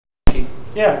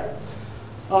Yeah,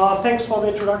 thanks for the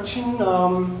introduction.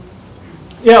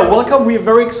 Yeah, welcome. We are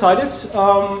very excited.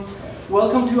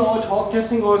 Welcome to our talk,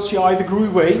 Testing OSGi the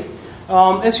Groovy Way.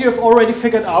 As you have already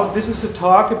figured out, this is a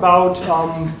talk about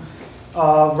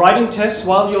writing tests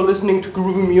while you're listening to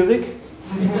groovy music.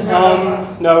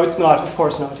 No, it's not. Of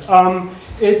course not.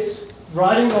 It's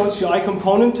writing OSGi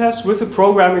component tests with the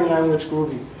programming language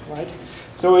Groovy, right?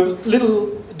 So a little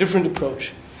different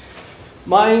approach.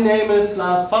 My name is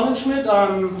Lars Vandenschmidt.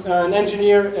 I'm an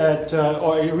engineer at,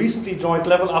 or I recently joined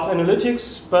Level Up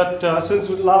Analytics, but since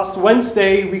last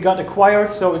Wednesday we got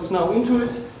acquired, so it's now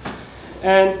Intuit.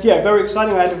 And yeah, very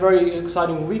exciting. I had a very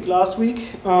exciting week last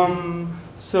week.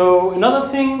 So another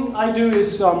thing I do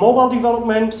is mobile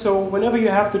development. So whenever you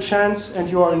have the chance and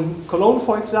you are in Cologne,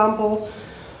 for example,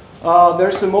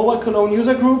 there's a mobile Cologne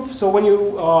user group. So when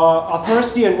you are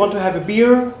thirsty and want to have a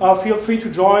beer, feel free to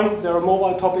join. There are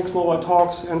mobile topics, mobile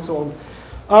talks, and so on.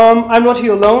 I'm not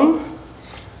here alone.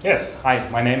 Yes, hi,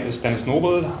 my name is Dennis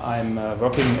Nobel. I'm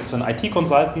working as an IT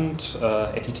consultant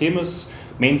at Eclipse,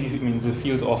 mainly in the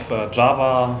field of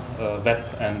Java,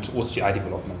 web, and OSGi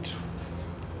development.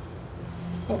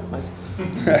 Oh, nice.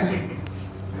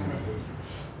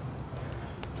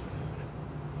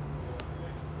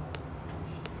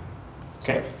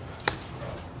 Okay.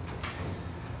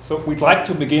 So we'd like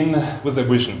to begin with a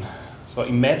vision. So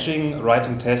imagine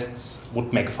writing tests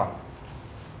would make fun.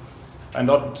 I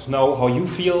don't know how you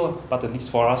feel, but at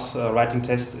least for us, writing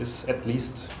tests is at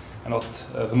least not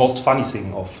the most funny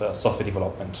thing of software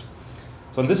development.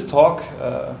 So in this talk,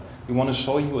 we want to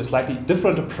show you a slightly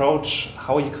different approach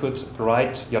how you could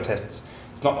write your tests.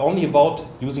 It's not only about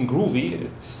using Groovy,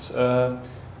 it's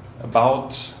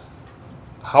about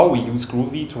how we use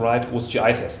Groovy to write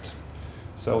OSGi tests.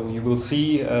 So you will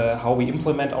see how we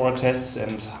implement our tests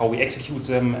and how we execute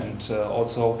them, and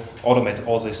also automate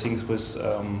all these things with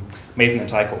Maven and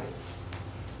Tycho.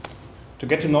 To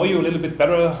get to know you a little bit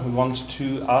better, we want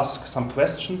to ask some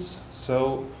questions.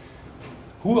 So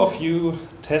who of you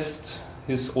test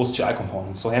his OSGi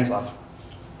components? So hands up.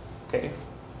 Okay,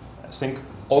 I think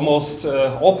almost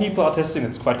all people are testing.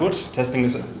 It's quite good. Testing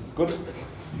is good.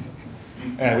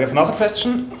 We have another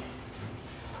question.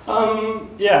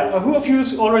 Yeah, who of you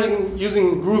is already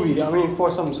using Groovy? I mean,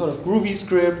 for some sort of Groovy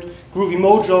script, Groovy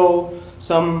Mojo,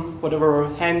 some whatever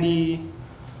handy,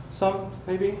 some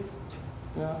maybe?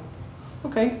 Yeah.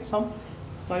 Okay, some.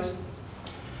 Nice.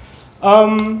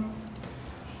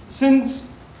 Since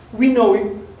we know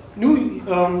you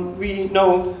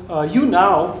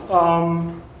now,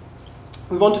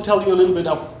 we want to tell you a little bit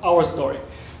of our story.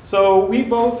 So we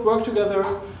both work together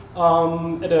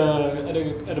at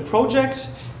a project,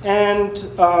 and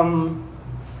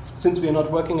since we are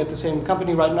not working at the same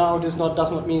company right now, this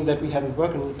does not mean that we haven't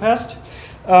worked in the past.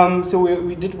 So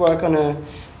we did work on a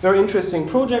very interesting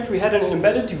project. We had an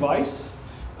embedded device,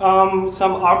 some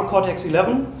ARM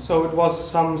Cortex-11, so it was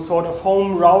some sort of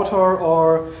home router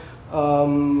or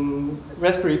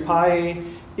Raspberry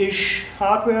Pi-ish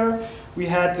hardware. We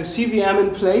had the CVM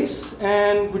in place,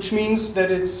 and which means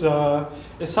that it's a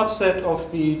subset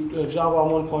of the Java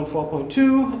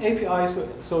 1.4.2 API,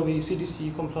 so the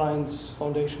CDC-compliant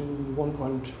Foundation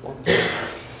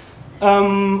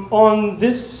 1.1. On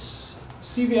this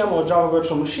CVM or Java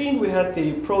virtual machine, we had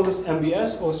the processed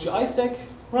MBS OSGi stack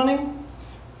running.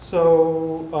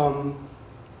 So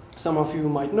some of you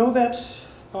might know that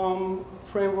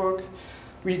framework.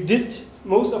 We did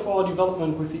most of our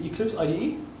development with the Eclipse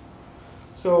IDE.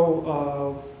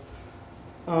 So,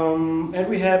 and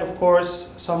we had, of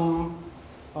course, some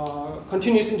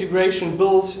continuous integration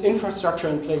built infrastructure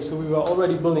in place. So we were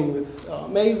already building with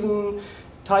Maven,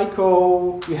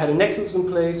 Tycho, we had a Nexus in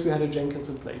place, we had a Jenkins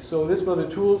in place. So these were the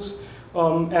tools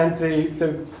and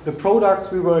the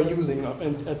products we were using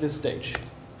at this stage.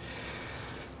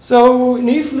 So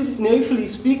naively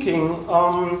speaking,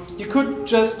 you could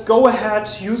just go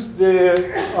ahead, use the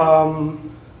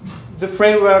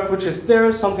framework which is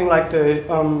there, something like the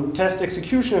test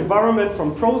execution environment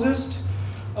from Prosist.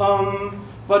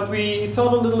 But we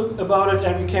thought a little about it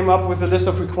and we came up with a list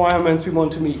of requirements we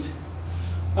want to meet.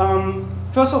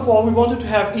 First of all, we wanted to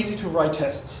have easy to write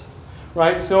tests,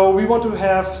 right? So we want to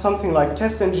have something like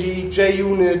TestNG,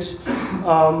 JUnit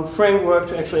framework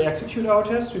to actually execute our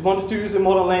tests. We wanted to use a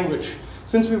modern language.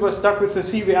 Since we were stuck with the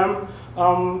CVM,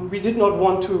 we did not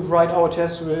want to write our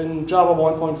tests in Java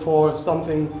 1.4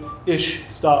 something-ish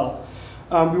style.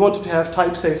 We wanted to have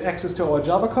type-safe access to our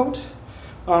Java code.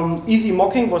 Easy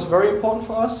mocking was very important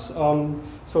for us,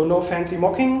 so no fancy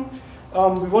mocking.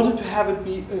 we wanted to have it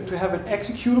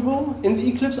executable in the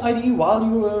Eclipse IDE while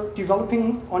you were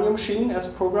developing on your machine as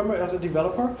a programmer, as a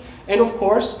developer. And of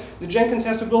course, the Jenkins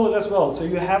has to build it as well. So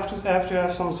you have to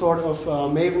have some sort of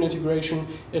Maven integration.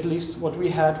 At least what we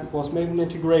had was Maven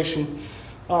integration.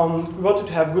 We wanted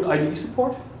to have good IDE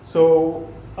support. So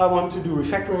I want to do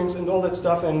refactorings and all that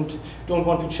stuff, and don't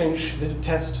want to change the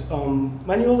test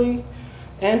manually.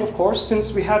 And of course,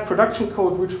 since we had production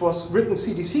code which was written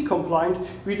CDC-compliant,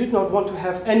 we did not want to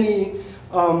have any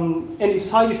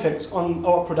side effects on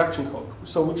our production code,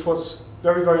 so which was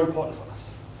very, very important for us,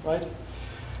 right?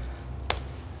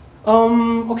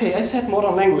 Okay, I said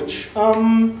modern language.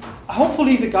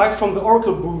 Hopefully the guy from the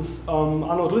Oracle booth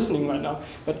are not listening right now,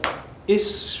 but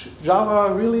is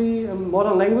Java really a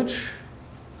modern language?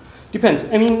 Depends.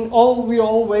 I mean, we're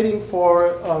all waiting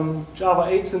for Java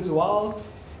 8 since a while.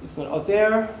 It's not out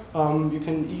there. You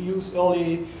can use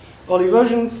early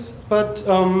versions, but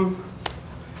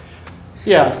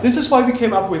yeah, this is why we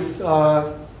came up with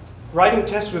writing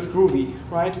tests with Groovy,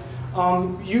 right?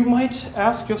 You might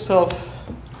ask yourself,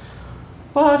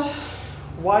 but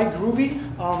why Groovy?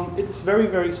 It's very,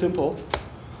 very simple,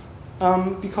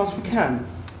 because we can,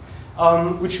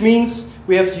 which means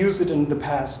we have used it in the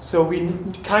past, so we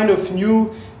kind of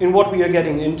knew in what we are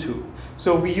getting into.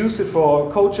 So we use it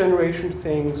for code generation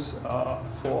things,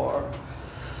 for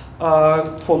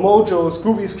mojos,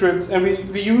 Groovy scripts, and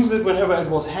we use it whenever it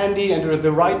was handy and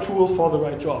the right tool for the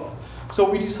right job. So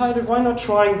we decided, why not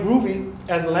trying Groovy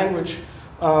as a language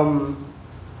to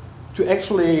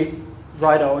actually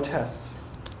write our tests.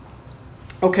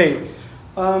 Okay,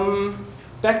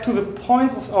 back to the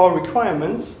points of our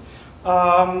requirements.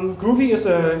 Groovy is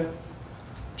a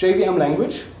JVM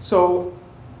language, so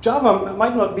Java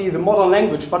might not be the modern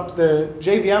language, but the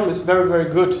JVM is very, very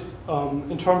good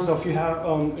in terms of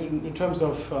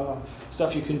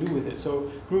stuff you can do with it.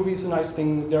 So Groovy is a nice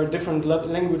thing. There are different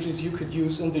languages you could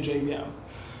use in the JVM.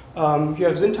 You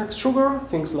have syntax sugar,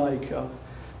 things like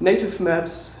native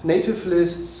maps, native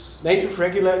lists, native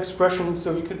regular expressions.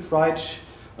 So you could write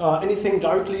anything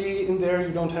directly in there.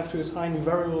 You don't have to assign new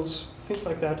variables, things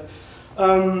like that.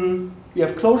 You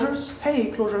have closures. Hey,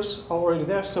 closures are already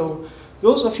there. So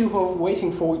those of you who are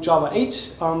waiting for Java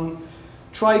 8,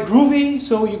 try Groovy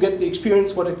so you get the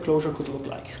experience what a closure could look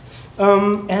like.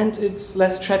 And it's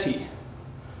less chatty.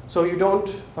 So you don't,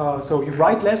 so you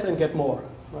write less and get more,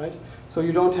 right? So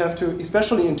you don't have to,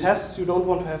 especially in tests, you don't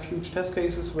want to have huge test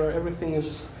cases where everything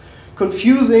is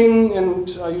confusing and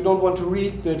you don't want to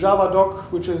read the Java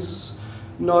doc, which is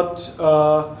not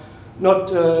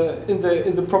in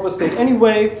the proper state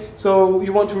anyway. So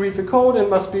you want to read the code and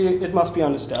it must be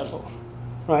understandable.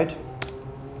 Right?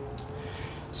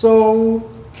 So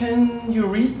can you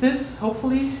read this,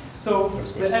 hopefully? So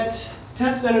the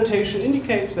test annotation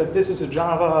indicates that this is a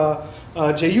Java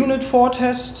JUnit 4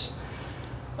 test.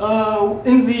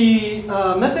 In the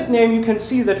method name, you can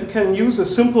see that we can use a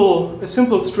simple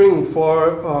string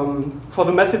for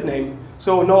the method name.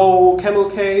 So no camel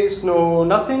case, no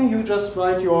nothing. You just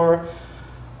write your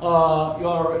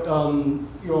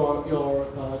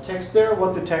text there,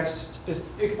 what the text is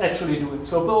actually doing.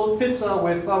 So build pizza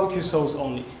with barbecue sauce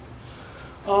only.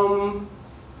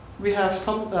 We have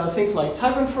some things like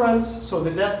type inference. So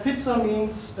the def pizza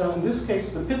means, in this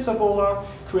case, the pizza builder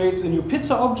creates a new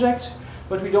pizza object,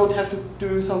 but we don't have to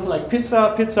do something like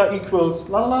pizza equals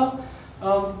la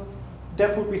la.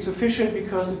 Def would be sufficient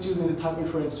because it's using the type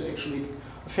inference to actually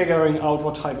figuring out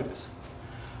what type it is.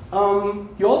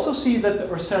 You also see that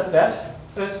the set that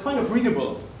is kind of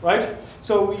readable, right?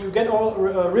 So you get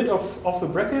rid of the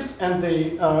brackets and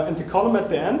the column at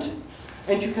the end,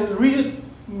 and you can read it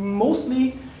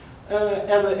mostly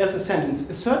as a sentence.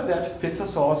 Assert that pizza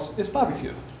sauce is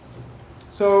barbecue.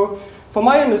 So, for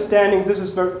my understanding, this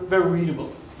is very, very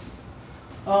readable.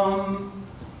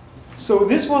 So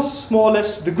this was more or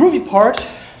less the Groovy part,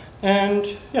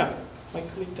 and yeah, my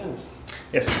colleague Dennis.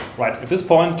 Yes, right. At this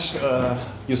point,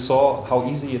 you saw how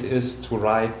easy it is to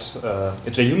write a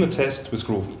JUnit test with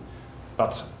Groovy.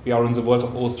 But we are in the world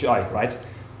of OSGi, right?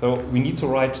 So we need to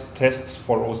write tests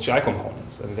for OSGi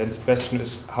components. And then the question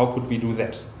is, how could we do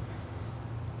that?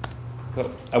 So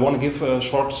I want to give a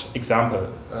short example.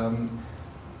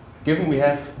 Given we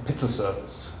have a pizza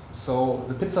service, so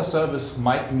the pizza service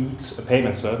might need a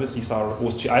payment service. These are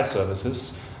OSGi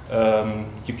services.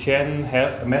 You can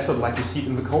have a method like you see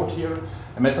in the code here,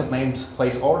 a method named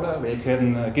placeOrder, where you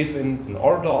can give in an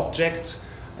order object,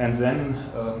 and then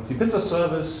the pizza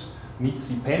service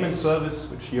needs the payment service,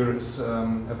 which here is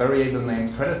a variable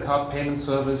named credit card payment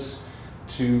service,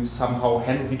 to somehow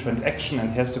handle the transaction, and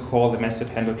has to call the method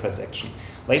handle transaction.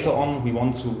 later on we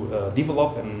want to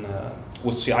develop an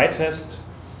OSGi test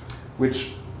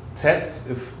which tests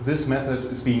if this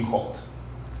method is being called.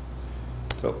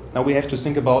 So now we have to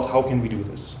think about how can we do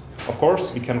this. Of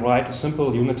course, we can write a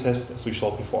simple unit test as we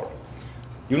showed before.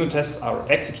 Unit tests are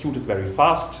executed very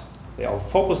fast. They are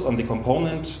focused on the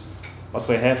component, but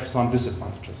they have some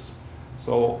disadvantages.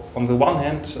 So on the one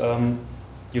hand,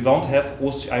 you don't have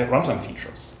OSGi runtime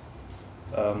features.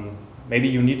 Maybe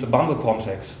you need a bundle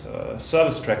context,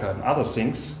 service tracker, and other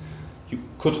things. You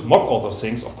could mock all those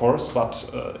things, of course, but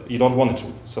you don't want to.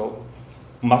 So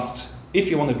if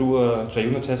you want to do a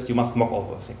JUnit test, you must mock all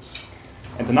those things.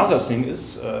 And another thing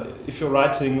is, if you're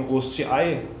writing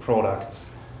OSGi products,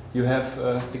 you have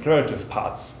declarative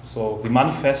parts. So the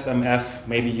manifest MF,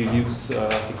 maybe you use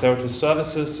declarative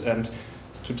services, and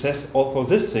to test also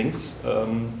these things,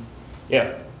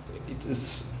 it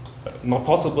is not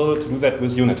possible to do that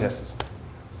with unit tests.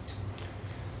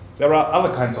 There are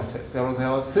other kinds of tests. There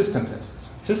are system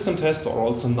tests. System tests are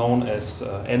also known as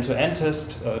end-to-end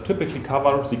tests, typically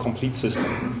cover the complete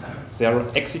system. They are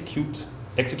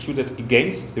executed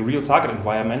against the real target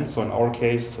environment. So in our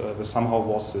case, there somehow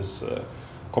was this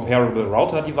comparable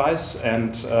router device.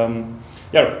 And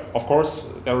of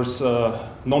course, there is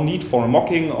no need for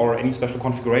mocking or any special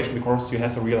configuration because you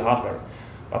have the real hardware.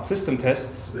 But system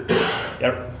tests,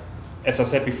 as I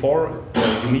said before,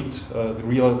 you need the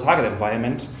real target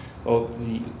environment. So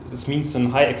this means a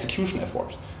high execution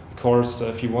effort, because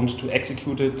if you want to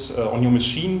execute it on your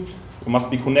machine, you must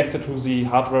be connected to the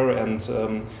hardware, and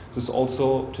this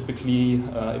also typically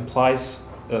implies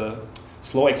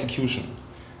slow execution.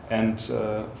 And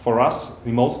for us,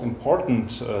 the most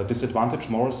important disadvantage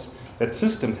more is that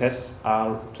system tests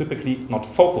are typically not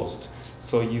focused.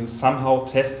 So you somehow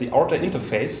test the outer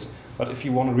interface, but if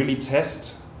you want to really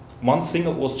test one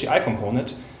single OSGi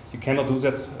component, you cannot do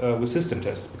that with system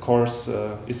tests, because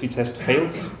if the test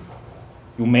fails,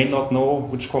 you may not know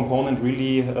which component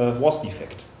really was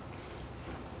defect.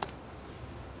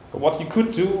 But what you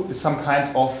could do is some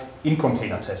kind of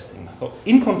in-container testing. So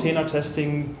in-container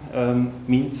testing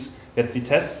means that the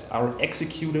tests are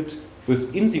executed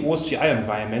within the OSGi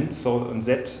environment, so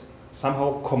that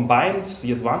somehow combines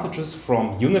the advantages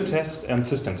from unit tests and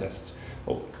system tests.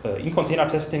 So, in-container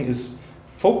testing is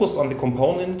focused on the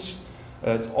component.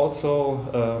 It also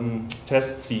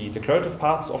tests the declarative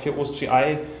parts of your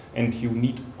OSGi, and you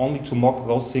need only to mock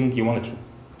those things you wanted to.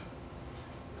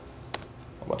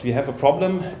 But we have a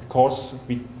problem because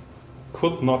we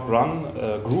could not run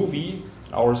Groovy,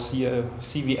 our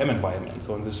CVM environment,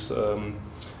 so in this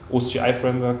OSGi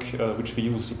framework, which we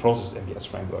use, the process MBS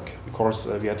framework, because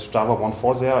we had Java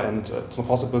 1.4 there, and it's not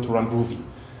possible to run Groovy.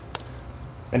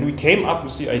 And we came up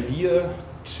with the idea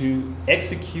to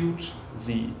execute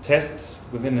the tests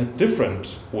within a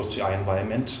different OSGi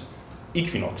environment,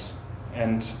 Equinox,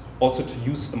 and also to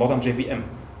use a modern JVM.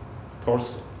 Of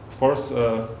course,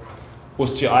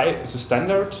 OSGi is a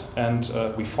standard, and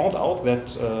we found out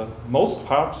that most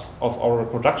part of our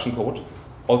production code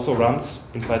also runs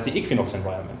inside the Equinox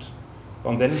environment.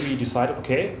 And then we decided,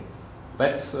 okay,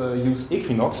 let's use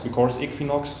Equinox, because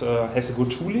Equinox has a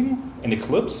good tooling in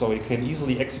Eclipse, so we can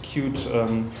easily execute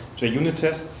JUnit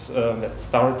tests that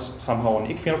start somehow on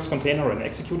Equinox container and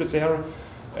execute it there.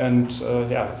 And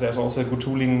there's also a good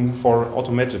tooling for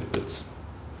automated builds.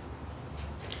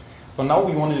 So now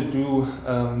we wanted to do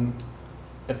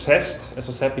a test, as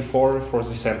I said before, for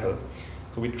the sample.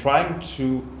 So we're trying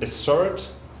to assert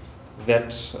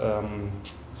that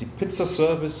the pizza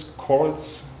service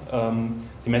calls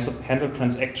the method handle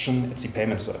transaction at the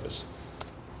payment service.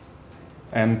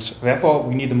 And therefore,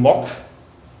 we need a mock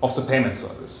of the payment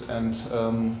service. And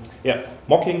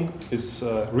mocking is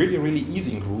really, really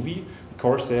easy in Groovy,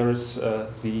 because there is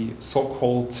the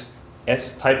so-called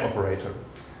S-type operator.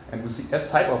 And with the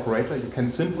S-type operator, you can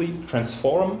simply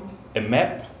transform a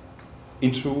map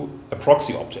into a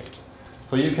proxy object.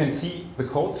 So you can see the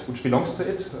code which belongs to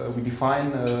it. We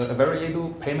define a variable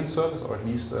payment service, or at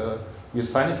least we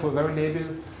assign it to a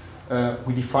variable.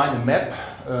 We define a map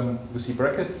with the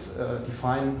brackets,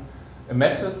 define a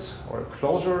method or a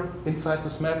closure inside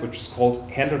this map, which is called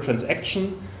handle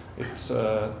transaction. It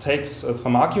takes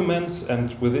some arguments,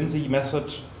 and within the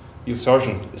method, the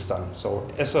assertion is done. So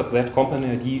assert that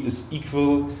component ID is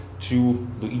equal to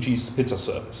Luigi's pizza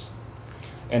service.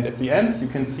 And at the end, you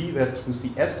can see that with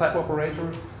the S-type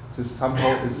operator, this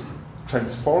somehow is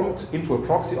transformed into a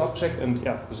proxy object, and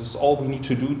this is all we need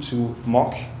to do to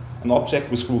mock an object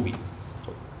with Groovy.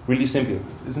 So really simple,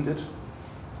 isn't it?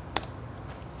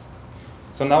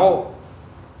 So now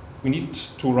we need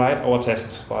to write our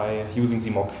test by using the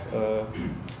mock.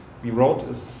 We wrote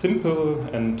a simple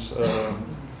and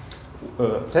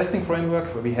testing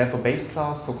framework where we have a base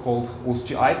class, so-called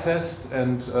OSGi test,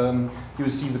 and you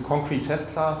see the concrete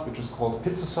test class, which is called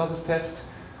pizza service test,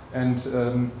 and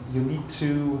you need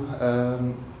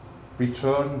to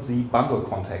return the bundle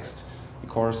context,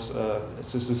 because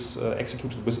as this is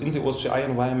executed within the OSGi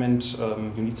environment,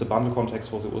 you need the bundle context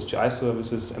for the OSGi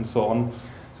services and so on.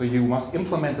 So you must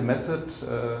implement a method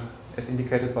as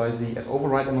indicated by the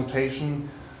 @override annotation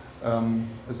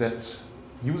that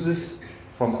uses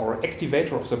from our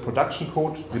activator of the production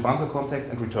code the bundle context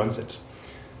and returns it.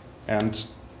 And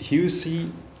here you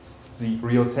see the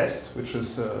real test, which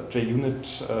is a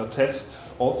JUnit test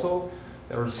also.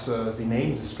 There's the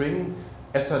name, the string,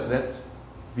 assert that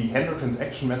the handle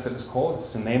transaction method is called.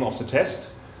 It's the name of the test.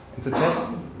 And the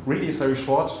test really is very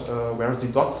short. Where the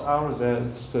dots are,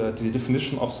 there's the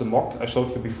definition of the mock I showed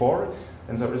you before.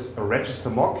 And there is a register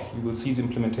mock. You will see the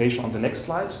implementation on the next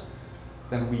slide.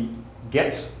 Then we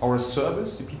get our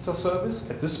service, the pizza service.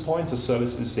 At this point, the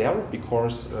service is there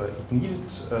because it needed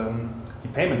the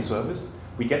payment service.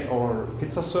 We get our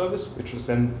pizza service, which is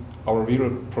then our real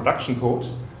production code.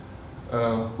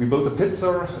 We build a pizza,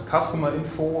 a customer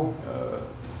info,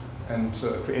 and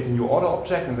create a new order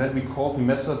object, and then we call the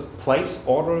method place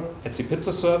order at the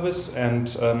pizza service,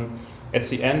 and at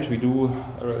the end we do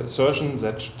an assertion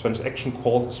that transaction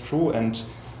called is true, and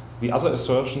the other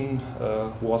assertion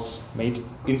was made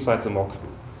inside the mock.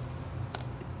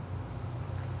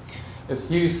 As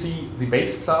here you see the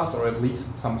base class, or at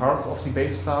least some parts of the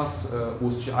base class,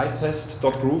 OSGi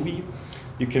test.groovy.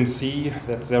 You can see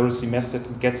that there is the method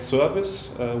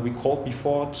getService we called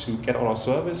before to get our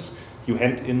service. You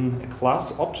hand in a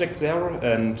class object there,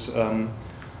 and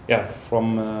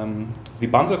from the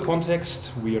bundle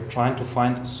context, we are trying to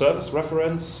find a service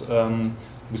reference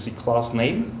with the class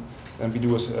name. And we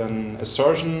do an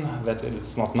assertion that it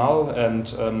is not null,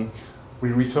 and we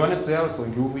return it there. So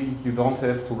in Groovy, you don't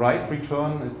have to write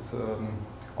return. It's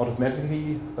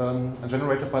automatically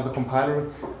generated by the compiler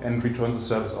and returns the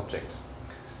service object.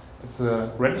 It's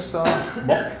a register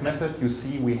mock method. You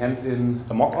see we hand in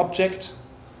a mock object.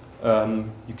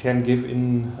 You can give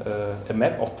in a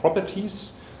map of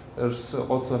properties. There's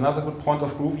also another good point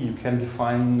of Groovy. You can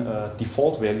define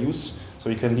default values. So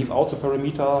you can leave out the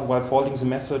parameter while calling the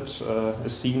method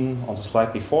as seen on the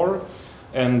slide before.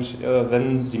 And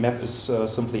then the map is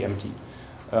simply empty.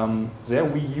 There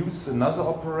we use another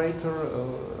operator.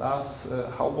 Lars,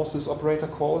 how was this operator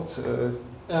called?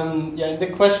 Yeah, the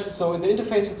question. So in the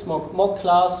interface, it's mock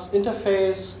class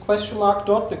interface question mark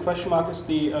dot. The question mark is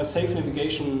the safe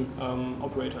navigation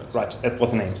operator. Right, that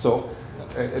was the name. So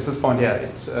at this point, yeah,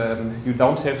 you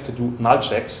don't have to do null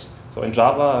checks. So in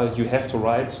Java, you have to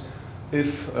write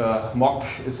if mock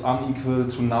is unequal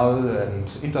to null and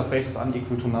interface is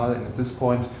unequal to null. And at this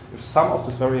point, if some of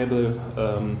this variable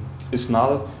is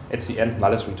null, at the end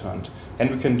null is returned. And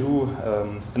we can do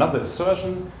another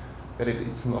assertion that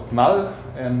it's not null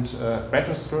and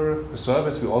register a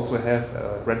service. We also have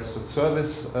a registered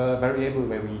service variable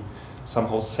where we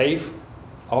somehow save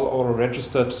all our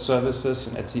registered services,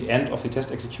 and at the end of the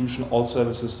test execution, all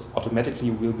services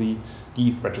automatically will be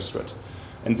deregistered.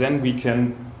 And then we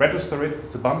can register it,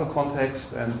 it's a bundle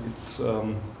context, and it's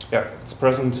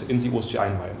present in the OSGi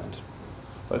environment.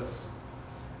 So it's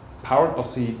part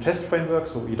of the test framework,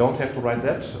 so you don't have to write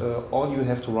that. All you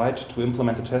have to write to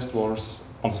implement the test was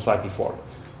on the slide before,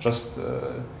 just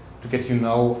to get you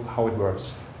know how it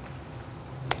works.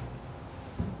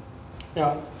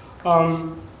 Yeah.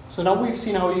 So now we've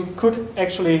seen how you could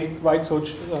actually write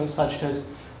such tests.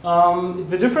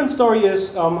 The different story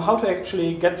is how to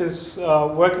actually get this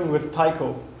working with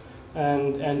Tycho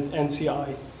and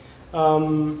CI.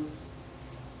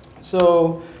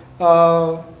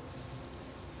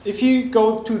 If you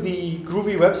go to the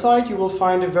Groovy website, you will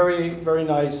find a very, very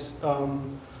nice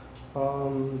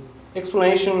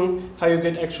explanation how you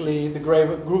get actually the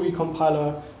Groovy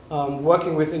compiler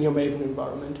working within your Maven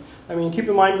environment. I mean, keep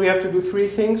in mind we have to do 3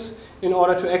 things in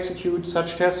order to execute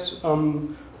such tests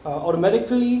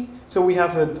automatically. So we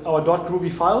have our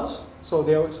 .groovy files, so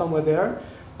they're somewhere there.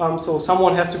 So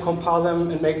someone has to compile them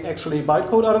and make actually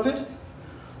bytecode out of it.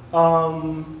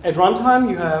 At runtime,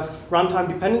 you have runtime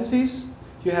dependencies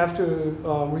you have to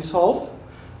resolve.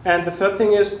 And the third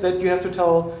thing is that you have to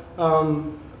tell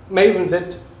Maven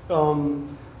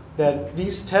that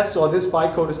these tests or this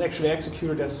bytecode is actually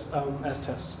executed as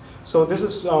tests. So this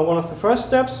is one of the first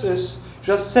steps, is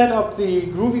just set up the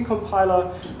Groovy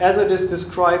compiler as it is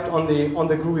described on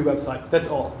the Groovy website. That's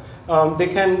all. They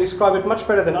can describe it much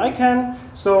better than I can.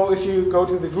 So if you go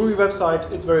to the Groovy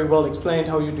website, it's very well explained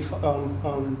how you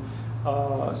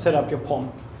set up your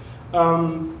POM.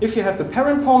 If you have the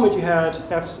parent POM and you have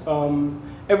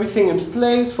everything in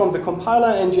place from the compiler,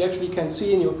 and you actually can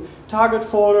see in your target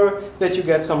folder that you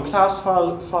get some class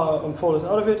folders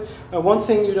out of it. One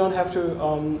thing you don't have to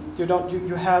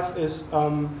you have is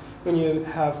when you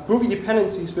have Groovy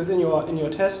dependencies within your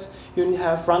test, you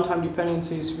have runtime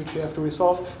dependencies which you have to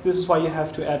resolve. This is why you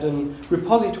have to add a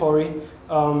repository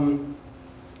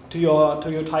to your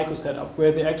Tycho setup,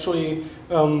 where the actually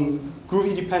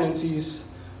Groovy dependencies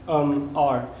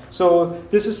are. So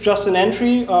this is just an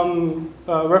entry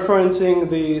referencing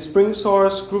the Spring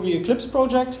Source Groovy Eclipse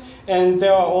project, and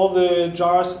there are all the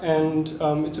jars, and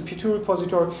it's a P2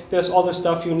 repository. There's all the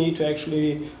stuff you need to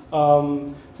actually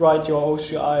write your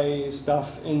OSGi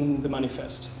stuff in the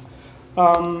manifest.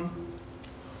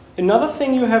 Another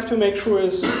thing you have to make sure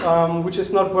is, which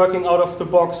is not working out of the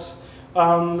box,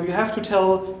 you have to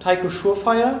tell Tycho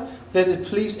Surefire that it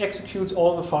please executes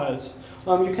all the files.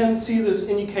 You can see this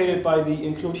indicated by the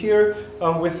include here.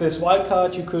 With this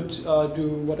wildcard, you could do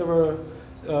whatever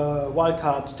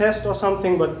wildcard test or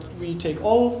something, but we take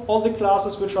all the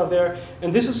classes which are there,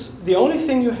 and this is the only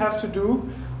thing you have to do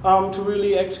to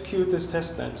really execute this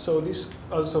test then. So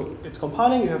so it's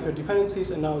compiling, you have your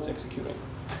dependencies, and now it's executing.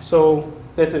 So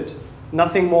that's it.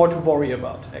 Nothing more to worry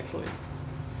about, actually.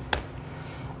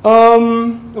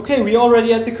 Okay, we're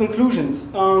already at the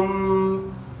conclusions.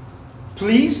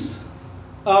 Please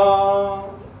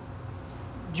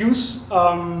use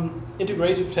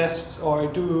integrative tests or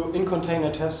do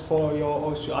in-container tests for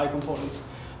your OSGi components.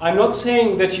 I'm not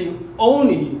saying that you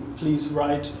only please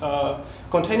write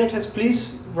container tests.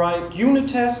 Please write unit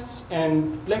tests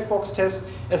and black box tests.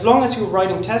 As long as you're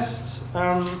writing tests,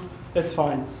 that's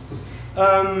fine.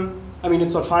 I mean,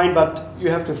 it's not fine, but you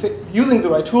have to using the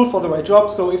right tool for the right job.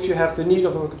 So if you have the need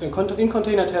of an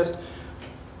in-container test,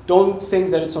 don't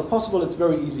think that it's not possible. It's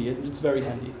very easy. It's very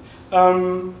handy.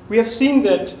 We have seen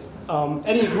that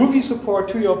adding Groovy support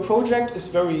to your project is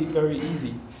very, very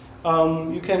easy.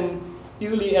 You can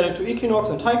easily add it to Equinox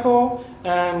and Tycho,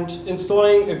 and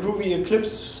installing a Groovy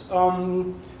Eclipse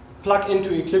plug-in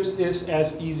to Eclipse is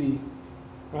as easy,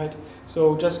 right?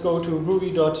 So just go to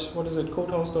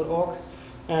groovy.codehouse.org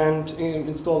and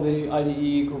install the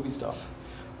IDE Groovy stuff.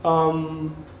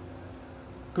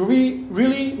 Groovy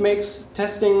really makes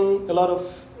testing a lot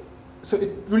of, so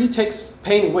it really takes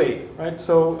pain away, right?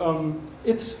 So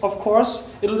it's of course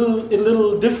a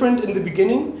little different in the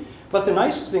beginning, but the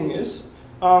nice thing is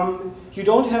you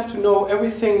don't have to know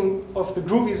everything of the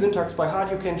Groovy syntax by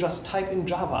heart. You can just type in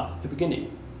Java at the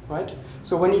beginning, right?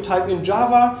 So when you type in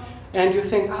Java and you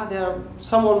think,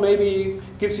 someone maybe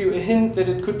gives you a hint that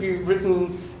it could be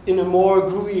written in a more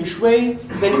Groovy-ish way,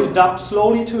 then you adapt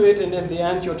slowly to it, and at the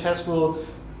end your test will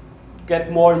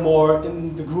get more and more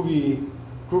in the Groovy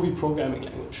programming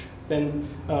language than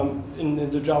in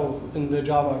the Java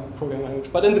programming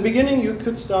language. But in the beginning, you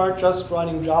could start just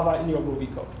writing Java in your Groovy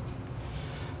code.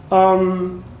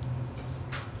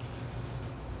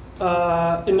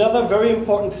 Another very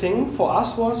important thing for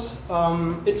us was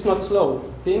it's not slow.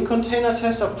 The in-container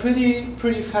tests are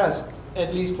pretty fast,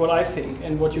 at least what I think,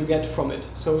 and what you get from it.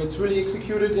 So it's really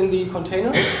executed in the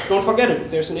container. Don't forget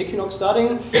it. There's an Equinox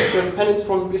starting. The dependence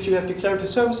from if you have declarative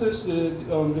services, the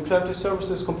declarative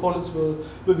services components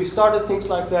will be started, things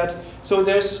like that. So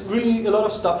there's really a lot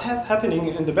of stuff happening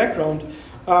in the background,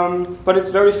 but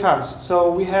it's very fast. So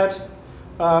we had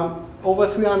over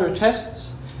 300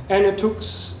 tests, and it took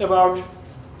about,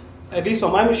 at least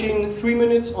on my machine, 3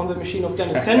 minutes. On the machine of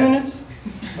Dennis, 10 minutes.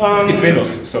 It's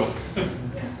Windows, so.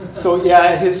 So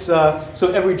yeah,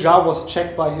 so every jar was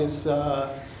checked by his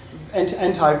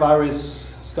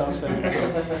antivirus stuff, and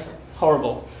so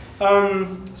horrible.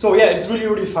 So yeah, it's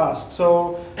really fast.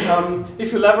 So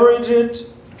if you leverage it,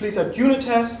 please add unit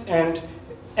tests and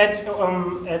add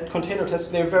container tests.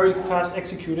 They're very fast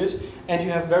executed, and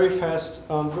you have very fast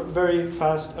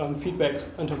feedback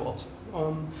intervals.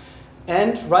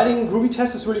 And writing Groovy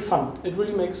tests is really fun. It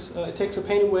really makes, it takes the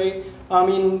pain away. I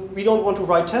mean, we don't want to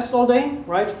write tests all day,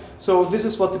 right? So this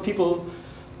is what the people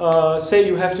say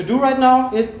you have to do right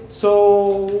now.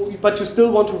 But you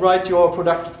still want to write your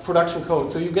production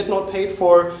code. So you get not paid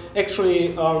for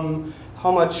actually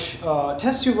how much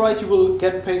tests you write. You will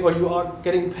get paid, or you are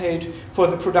getting paid for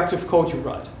the productive code you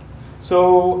write.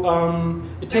 So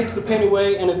it takes the pain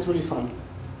away, and it's really fun.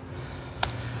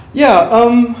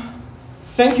 Yeah.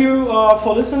 Thank you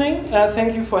for listening.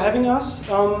 Thank you for having us.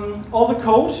 All the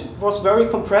code was very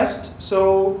compressed,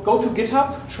 so go to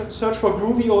GitHub, search for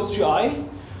Groovy OSGi.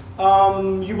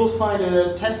 You will find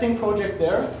a testing project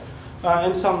there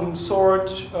and some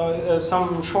short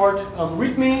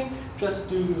README. Just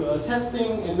do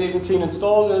testing and Maven clean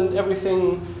install, and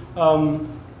everything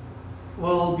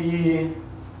will be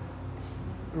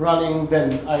running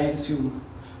then, I assume.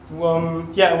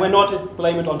 Yeah, we're not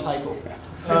blame it on Tycho.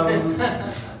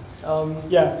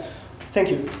 Yeah, thank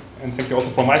you. And thank you also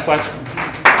from my side.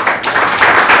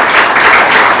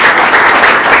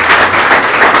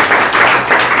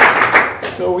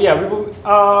 So yeah, we will,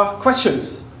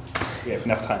 questions? We have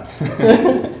enough time.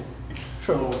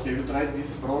 Sure. So have you tried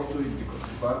this approach to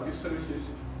declarative services?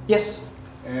 Yes.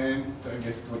 And I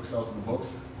guess it works out of the box.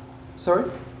 Sorry?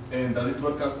 And does it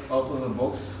work out of the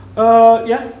box?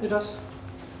 Yeah, it does.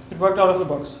 It worked out of the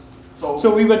box.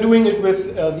 So we were doing it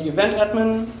with the event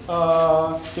admin,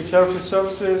 declarative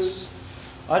services,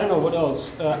 I don't know what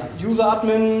else, user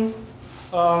admin.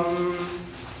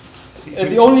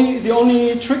 The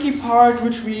only tricky part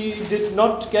which we did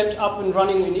not get up and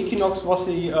running in Equinox was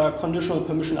the conditional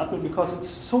permission admin, because it's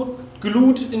so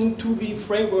glued into the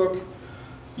framework.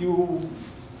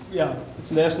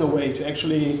 There's no way to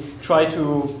actually try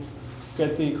to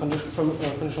get the conditional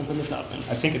permission admin.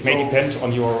 I think it may depend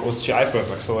on your OSGi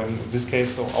framework. So in this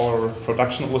case, our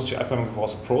production OSGi framework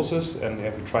was Process, and we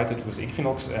tried it with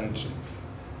Equinox, and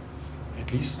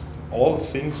at least all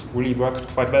things really worked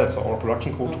quite well. So our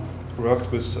production code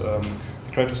worked with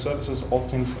declarative services. All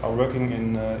things are working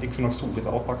in Equinox 2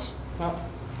 without bugs.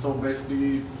 So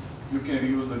basically, you can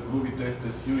reuse the Groovy test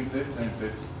as unit test and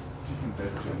test system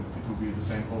test, and it will be the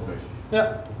same code base.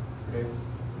 Yeah. Okay.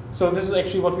 So this is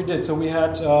actually what we did. So we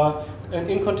had an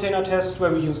in-container test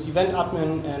where we used event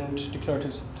admin and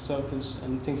declarative service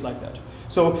and things like that.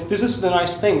 So this is the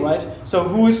nice thing, right? So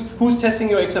who's testing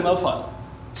your XML file?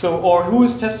 So, or who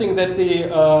is testing that the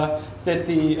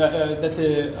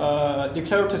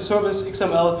declarative service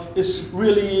XML is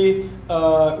really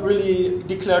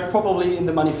declared properly in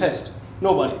the manifest?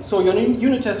 Nobody. So your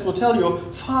unit test will tell you,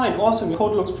 fine, awesome, your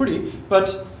code looks pretty,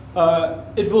 but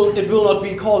it will not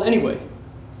be called anyway.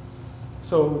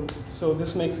 So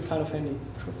this makes it kind of handy.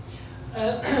 Sure.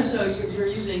 So you're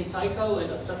using Tycho,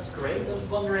 and that's great. I was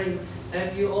wondering,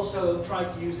 have you also tried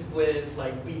to use it with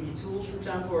like BD tools, for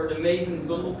example, or the Maven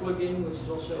bundle plugin, which is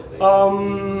also based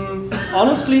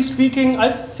honestly speaking,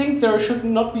 I think there should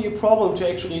not be a problem to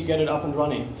actually get it up and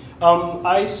running.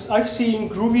 I've seen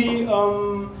Groovy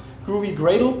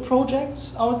Gradle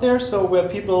projects out there, so where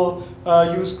people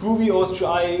use Groovy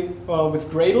OSGi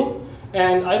with Gradle.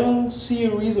 And I don't see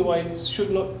a reason why it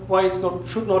should not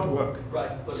work.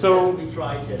 Right, but so it hasn't been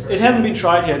tried yet. Right? It hasn't been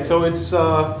tried yet, so it's.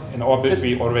 In our build,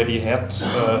 we already had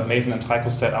Maven and Tycho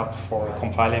set up for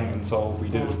compiling, and so we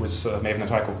did it with Maven and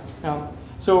Tycho. Yeah.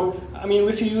 So I mean,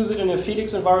 if you use it in a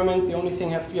Felix environment, the only thing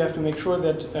you have to make sure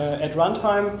that at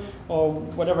runtime or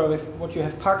whatever, what you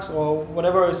have pucks or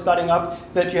whatever is starting up,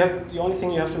 that the only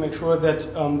thing you have to make sure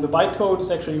that the bytecode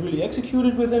is actually really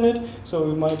executed within it. So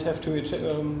you might have to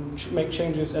make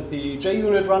changes at the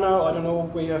JUnit runner. I don't know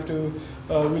where you have to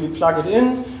really plug it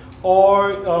in,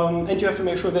 or and you have to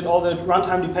make sure that all the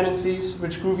runtime dependencies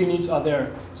which Groovy needs are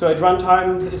there. So at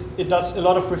runtime, it does a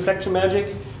lot of reflection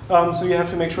magic. So you have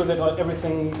to make sure that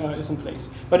everything is in place.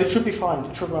 But it should be fine.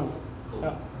 It should run.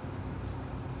 Yeah.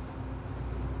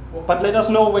 But let us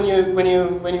know when you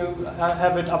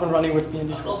have it up and running with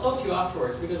BND. I'll talk to you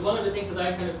afterwards, because one of the things that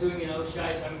I'm kind of doing in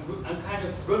OSGi is I'm kind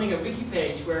of running a wiki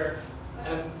page where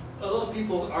a lot of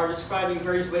people are describing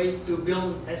various ways to build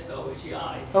and test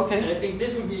OSGi. Okay. And I think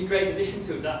this would be a great addition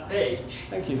to that page.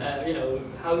 Thank you. You know,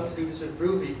 how to do this with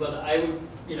Groovy, but I would,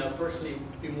 personally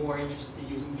be more interested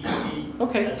in using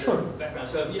BND as sure. a background.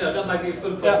 So, that might be a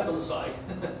fun project on the side.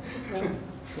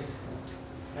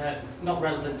 Not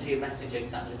relevant to your message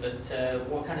exactly, but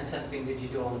what kind of testing did you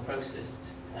do on the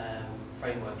processed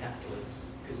framework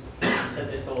afterwards? Because you said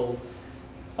this all.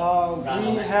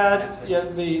 We had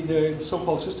the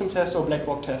so-called system test or black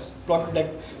box test.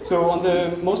 So on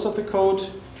the most of the code,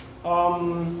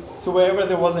 so wherever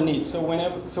there was a need. So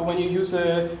when you use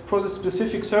a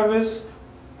process-specific service,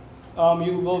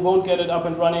 you won't get it up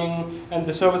and running, and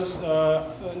the service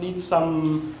needs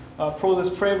some process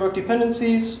framework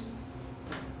dependencies,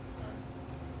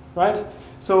 right?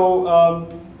 So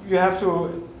you have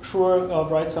to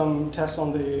write some tests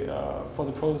on for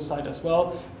the process side as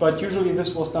well. But usually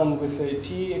this was done with a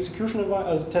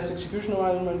test execution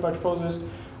environment by process,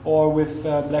 or with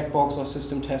black box or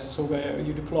system tests, so where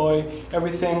you deploy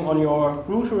everything on your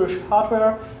routerish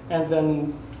hardware and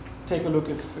then take a look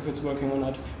if it's working or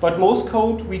not. But most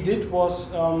code we did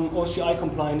was OSGi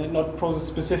compliant and not process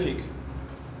specific.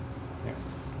 Yeah.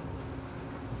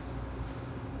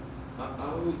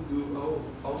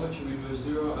 How much we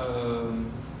measure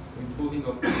improving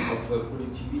of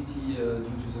productivity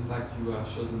due to the fact you have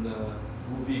chosen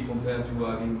Groovy compared to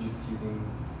having just using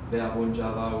bare bone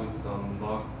Java with some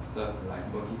mock stuff like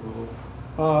Mockito?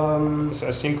 So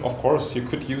I think, of course, you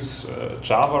could use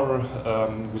Java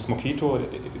with Mockito.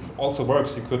 It also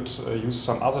works. You could use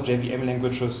some other JVM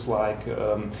languages like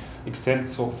Extend.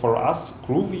 So for us,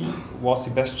 Groovy was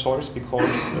the best choice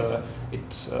because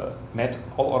it met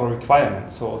all our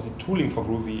requirements. So the tooling for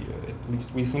Groovy, at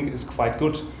least we think, is quite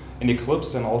good in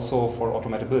Eclipse and also for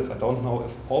automated builds. I don't know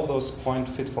if all those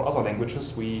points fit for other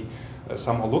languages. We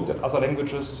somehow looked at other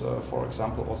languages, for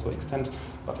example, also Extend,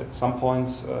 but at some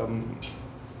points,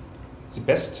 the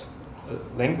best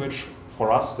language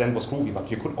for us then was Groovy,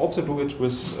 but you could also do it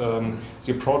with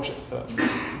the approach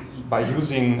by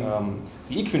using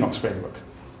the Equinox framework.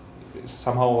 It's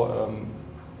somehow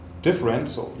different,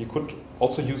 so you could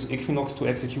also use Equinox to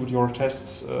execute your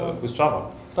tests with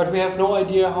Java. But we have no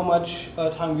idea how much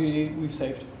time we've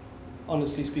saved,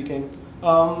 honestly speaking.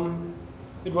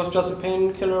 It was just a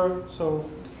painkiller, so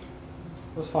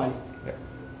it was fine. Yeah.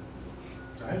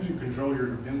 So how did you control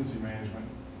your dependency management?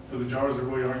 For the jars that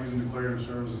really aren't using declarative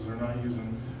services, they're not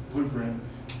using Blueprint,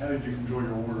 how did you control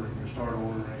your ordering, your start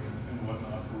ordering and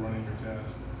whatnot for running your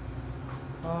test?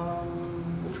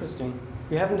 Interesting.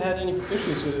 We haven't had any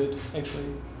issues with it, actually.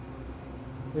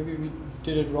 Maybe we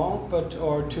did it wrong, but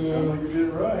or to. Sounds like you did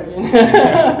it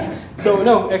right. So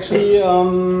no, actually,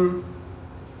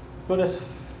 not as.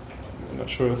 I'm not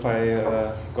sure if I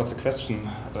got the question.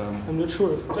 I'm not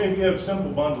sure. Say if you have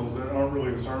simple bundles that aren't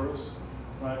really a service,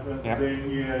 right? But Yeah.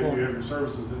 you have your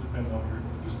services that depend on your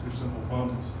just your simple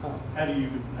bundles. How do you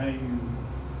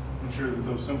ensure that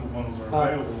those simple bundles are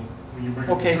available when you bring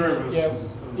up the service? Yeah.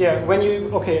 Yeah, when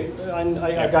you,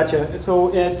 I got you. So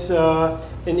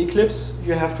in Eclipse,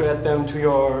 you have to add them to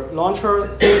your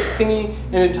launcher thingy,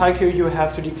 and in Tycho, you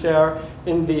have to declare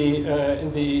in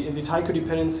the Tycho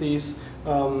dependencies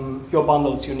your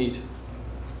bundles you need.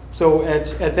 So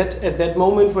at that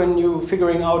moment, when you're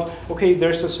figuring out, okay,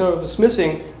 there's a service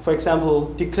missing, for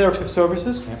example, declarative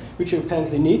services, which you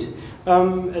apparently need,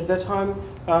 at that time,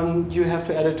 you have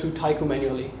to add it to Tycho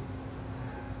manually.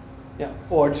 Yeah,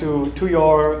 or to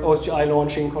your OSGi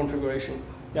launching configuration.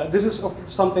 Yeah, this is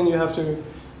something you have to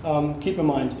keep in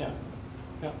mind. Yeah,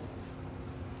 yeah.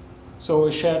 So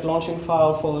a shared launching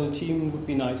file for the team would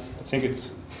be nice. I think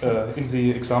it's in the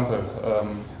example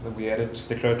that we added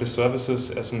declarative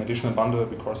services as an additional bundle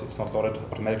because it's not loaded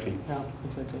automatically. Yeah,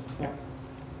 exactly. Yeah.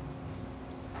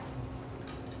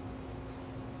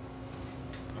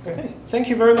 Okay. Thank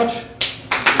you very much.